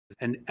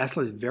And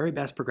Essilor's very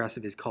best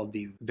progressive is called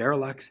the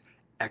Varilux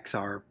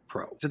XR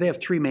Pro. So they have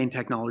three main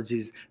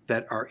technologies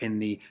that are in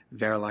the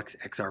Varilux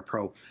XR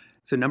Pro.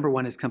 So number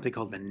one is a company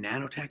called the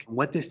Nanotech.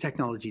 What this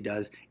technology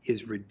does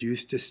is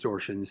reduce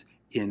distortions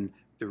in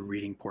the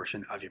reading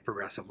portion of your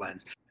progressive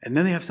lens. And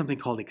then they have something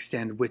called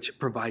Xtend, which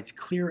provides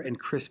clear and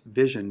crisp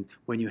vision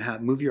when you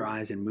move your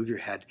eyes and move your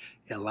head,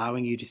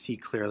 allowing you to see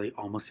clearly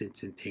almost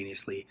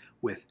instantaneously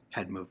with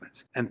head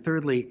movements. And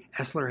thirdly,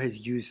 Essilor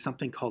has used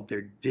something called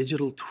their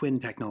digital twin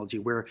technology,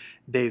 where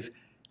they've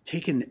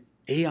taken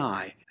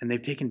AI and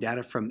they've taken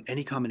data from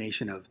any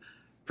combination of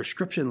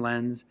prescription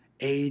lens,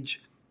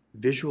 age,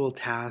 visual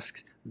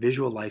tasks,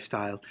 visual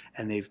lifestyle,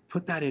 and they've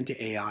put that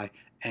into AI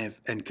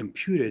and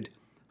computed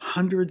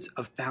hundreds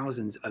of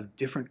thousands of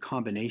different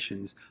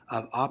combinations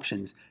of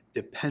options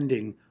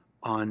depending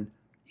on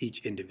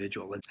each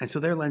individual. And so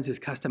their lens is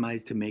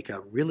customized to make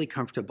a really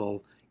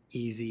comfortable,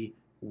 easy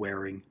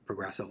wearing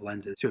progressive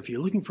lenses. So if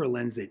you're looking for a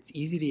lens that's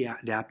easy to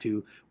adapt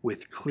to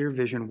with clear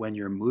vision when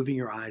you're moving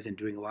your eyes and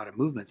doing a lot of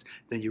movements,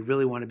 then you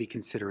really want to be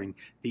considering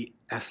the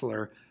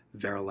Essilor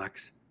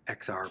Varilux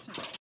XR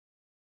Pro.